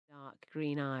dark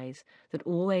green eyes that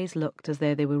always looked as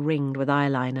though they were ringed with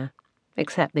eyeliner.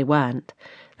 Except they weren't.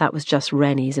 That was just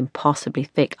Rennie's impossibly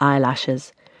thick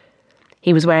eyelashes.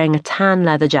 He was wearing a tan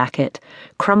leather jacket,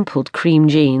 crumpled cream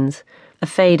jeans, a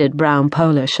faded brown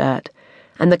polo shirt,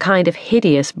 and the kind of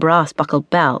hideous brass-buckled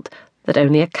belt that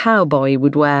only a cowboy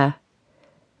would wear.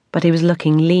 But he was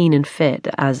looking lean and fit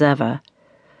as ever.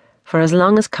 For as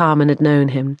long as Carmen had known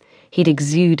him, he'd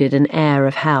exuded an air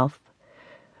of health.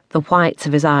 The whites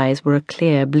of his eyes were a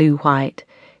clear blue-white,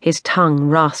 his tongue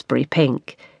raspberry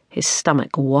pink, his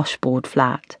stomach washboard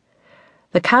flat.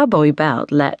 The cowboy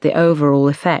belt let the overall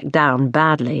effect down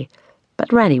badly,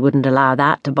 but Rennie wouldn't allow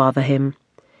that to bother him.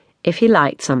 If he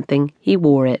liked something, he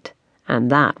wore it, and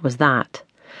that was that.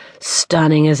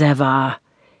 "Stunning as ever,"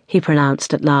 he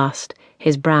pronounced at last,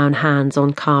 his brown hands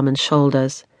on Carmen's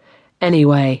shoulders.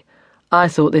 "Anyway, I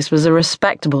thought this was a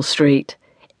respectable street."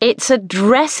 "It's a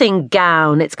dressing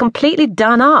gown. It's completely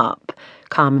done up,"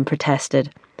 Carmen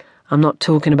protested. "I'm not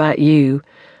talking about you.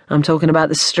 I'm talking about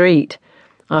the street.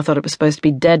 I thought it was supposed to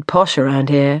be dead posh around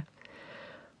here."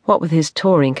 What with his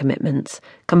touring commitments,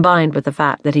 combined with the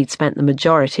fact that he'd spent the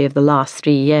majority of the last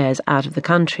 3 years out of the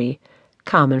country,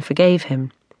 Carmen forgave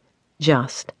him.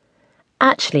 Just.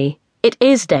 "Actually, it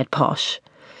is dead posh."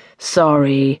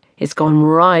 "Sorry, it's gone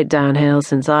right downhill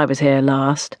since I was here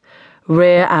last.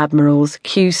 Rear admirals,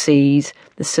 QCs,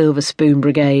 the Silver Spoon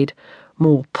Brigade,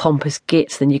 more pompous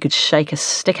gits than you could shake a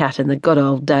stick at in the good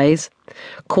old days.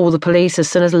 Call the police as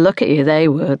soon as look at you, they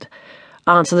would.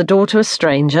 Answer the door to a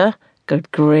stranger?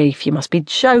 Good grief, you must be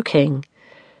joking."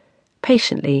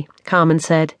 Patiently, Carmen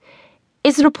said,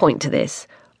 "Is there a point to this,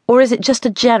 or is it just a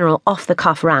general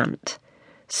off-the-cuff rant?"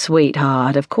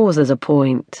 "Sweetheart, of course there's a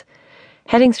point."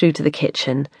 Heading through to the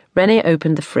kitchen, Rennie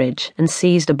opened the fridge and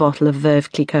seized a bottle of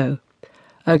Veuve Clicquot.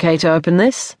 "Okay to open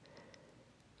this?"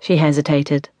 She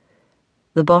hesitated.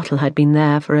 The bottle had been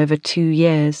there for over 2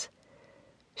 years.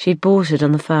 She'd bought it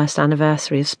on the first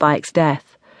anniversary of Spike's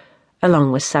death,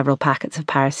 along with several packets of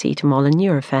paracetamol and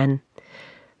Nurofen.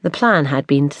 The plan had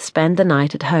been to spend the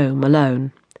night at home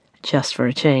alone, just for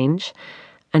a change,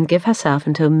 and give herself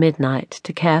until midnight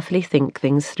to carefully think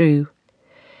things through.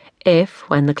 If,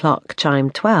 when the clock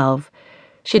chimed 12,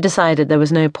 she decided there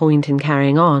was no point in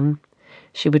carrying on,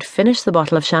 she would finish the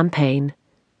bottle of champagne,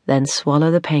 then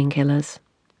swallow the painkillers.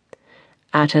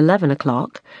 At 11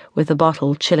 o'clock, with the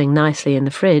bottle chilling nicely in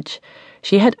the fridge,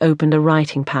 she had opened a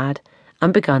writing pad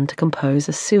and begun to compose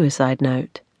a suicide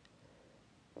note.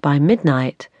 By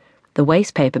midnight, the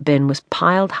wastepaper bin was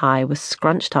piled high with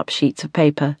scrunched-up sheets of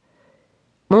paper.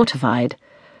 Mortified,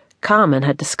 Carmen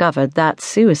had discovered that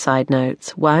suicide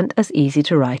notes weren't as easy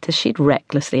to write as she'd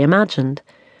recklessly imagined.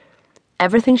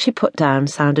 Everything she put down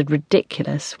sounded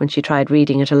ridiculous when she tried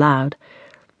reading it aloud,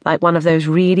 like one of those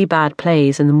really bad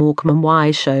plays in the Morecambe and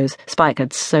Wise shows Spike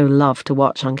had so loved to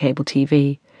watch on cable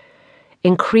TV.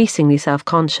 Increasingly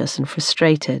self-conscious and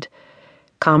frustrated,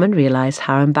 Carmen realized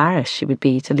how embarrassed she would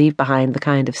be to leave behind the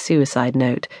kind of suicide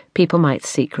note people might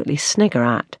secretly snigger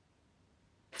at.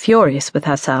 Furious with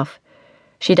herself,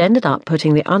 she'd ended up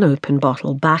putting the unopened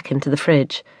bottle back into the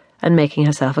fridge and making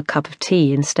herself a cup of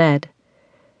tea instead.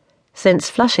 Since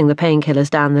flushing the painkillers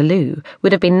down the loo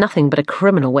would have been nothing but a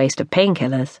criminal waste of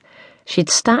painkillers, she'd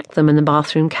stacked them in the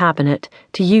bathroom cabinet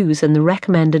to use in the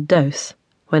recommended dose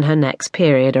when her next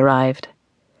period arrived.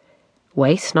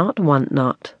 Waste not, want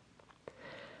not.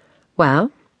 Well,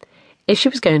 if she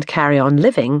was going to carry on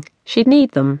living, she'd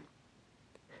need them.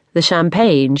 The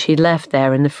champagne she'd left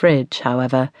there in the fridge,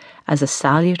 however, as a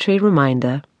salutary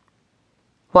reminder.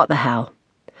 "What the hell?"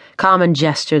 Carmen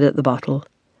gestured at the bottle.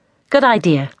 "Good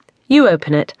idea. You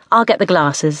open it, I'll get the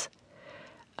glasses."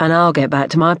 "And I'll get back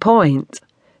to my point,"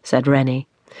 said Rennie,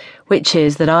 "which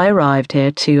is that I arrived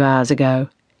here 2 hours ago.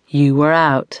 You were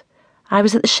out." "I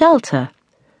was at the shelter."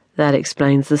 "That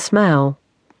explains the smell."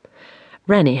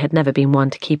 Rennie had never been one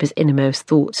to keep his innermost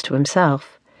thoughts to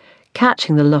himself.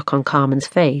 Catching the look on Carmen's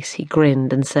face, he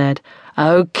grinned and said,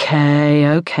 Okay,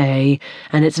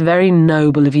 and it's very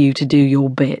noble of you to do your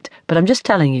bit, but I'm just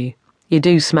telling you, you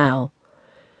do smell."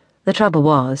 The trouble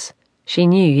was, she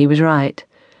knew he was right.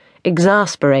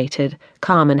 Exasperated,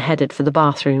 Carmen headed for the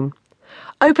bathroom.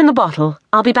 "Open the bottle.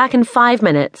 I'll be back in 5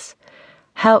 minutes."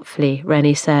 Helpfully,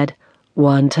 Rennie said,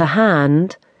 "One to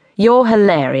hand." "You're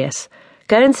hilarious.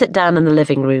 Go and sit down in the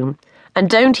living room. And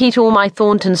don't eat all my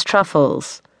Thornton's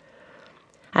truffles."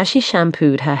 As she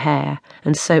shampooed her hair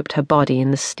and soaped her body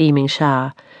in the steaming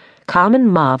shower, Carmen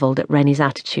marvelled at Rennie's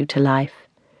attitude to life.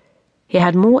 He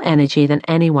had more energy than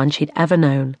anyone she'd ever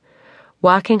known,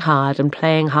 working hard and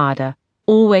playing harder,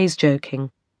 always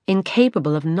joking,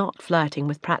 incapable of not flirting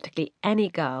with practically any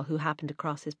girl who happened to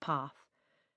cross his path.